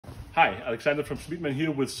Hi, Alexander from Schmiedmann here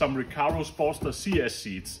with some Recaro Sportster CS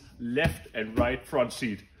seats, left and right front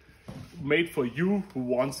seat. Made for you who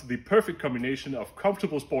wants the perfect combination of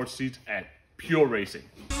comfortable sports seats and pure racing.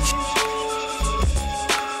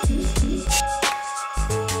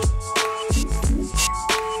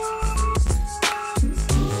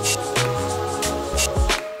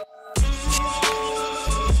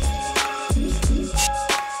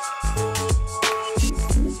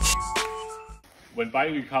 When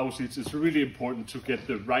buying Recaro seats, it's really important to get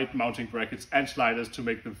the right mounting brackets and sliders to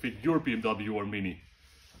make them fit your BMW or Mini.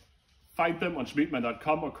 Find them on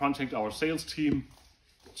Schmiedmann.com or contact our sales team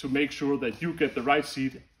to make sure that you get the right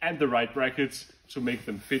seat and the right brackets to make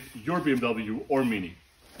them fit your BMW or Mini.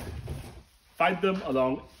 Find them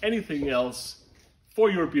along anything else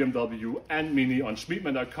for your BMW and Mini on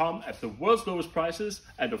Schmiedmann.com at the world's lowest prices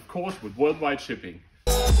and of course with worldwide shipping.